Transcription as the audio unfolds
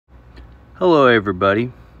Hello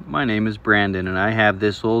everybody, my name is Brandon and I have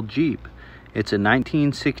this old Jeep. It's a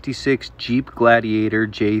 1966 Jeep Gladiator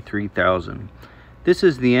J3000. This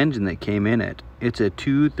is the engine that came in it. It's a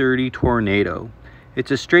 230 Tornado. It's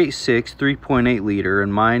a straight 6 3.8 liter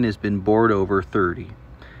and mine has been bored over 30.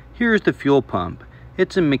 Here's the fuel pump.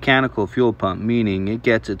 It's a mechanical fuel pump, meaning it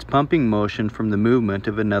gets its pumping motion from the movement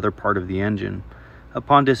of another part of the engine.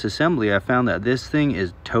 Upon disassembly, I found that this thing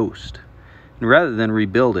is toast. And rather than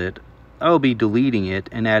rebuild it, I will be deleting it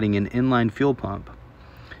and adding an inline fuel pump.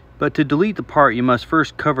 But to delete the part, you must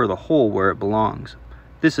first cover the hole where it belongs.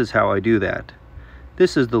 This is how I do that.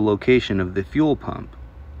 This is the location of the fuel pump.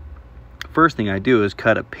 First thing I do is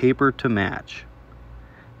cut a paper to match.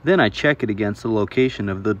 Then I check it against the location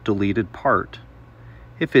of the deleted part.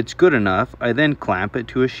 If it's good enough, I then clamp it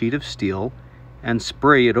to a sheet of steel and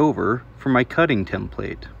spray it over for my cutting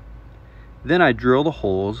template. Then I drill the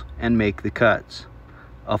holes and make the cuts.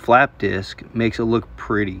 A flap disc makes it look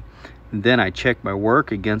pretty. Then I check my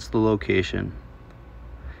work against the location.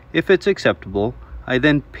 If it's acceptable, I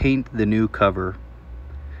then paint the new cover.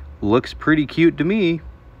 Looks pretty cute to me.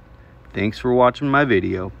 Thanks for watching my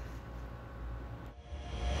video.